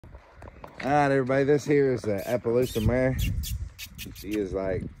All right, everybody, this here is the Appaloosa mare. She is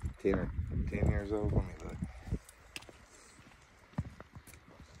like 10 years old. Let me look.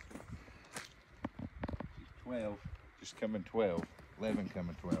 She's 12, just coming 12, 11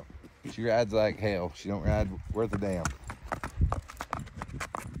 coming 12. She rides like hell. She don't ride worth a damn.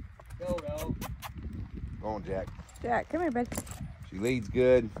 Go, dog. Go on, Jack. Jack, come here, bud. She leads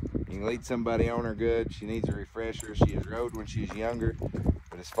good. You can lead somebody on her good. She needs a refresher. She has rode when she was younger.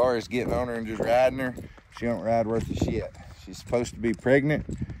 But as far as getting on her and just riding her, she don't ride worth a shit. She's supposed to be pregnant.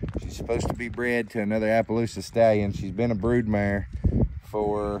 She's supposed to be bred to another Appaloosa stallion. She's been a broodmare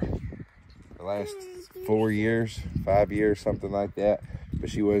for the last 4 years, 5 years, something like that. But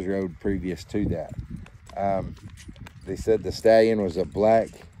she was rode previous to that. They said the stallion was a black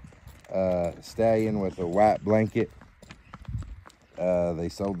stallion with a white blanket. They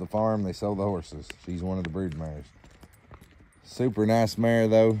sold the farm, they sold the horses. She's one of the brood mares. Super nice mare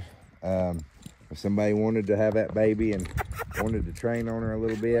though. If somebody wanted to have that baby and wanted to train on her a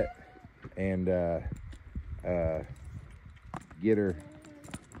little bit and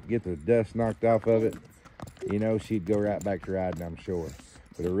get the dust knocked off of it, you know, she'd go right back to riding, I'm sure.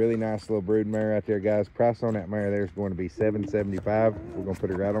 But a really nice little brood mare out there, guys. Price on that mare there is going to be $775. We're going to put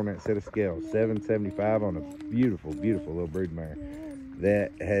it right on that set of scales. $775 on a beautiful, beautiful little brood mare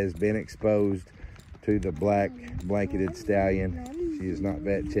that has been exposed to the black blanketed stallion. She is not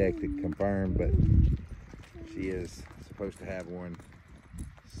vet checked and confirmed, but she is supposed to have one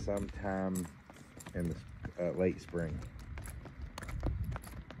sometime in the late spring.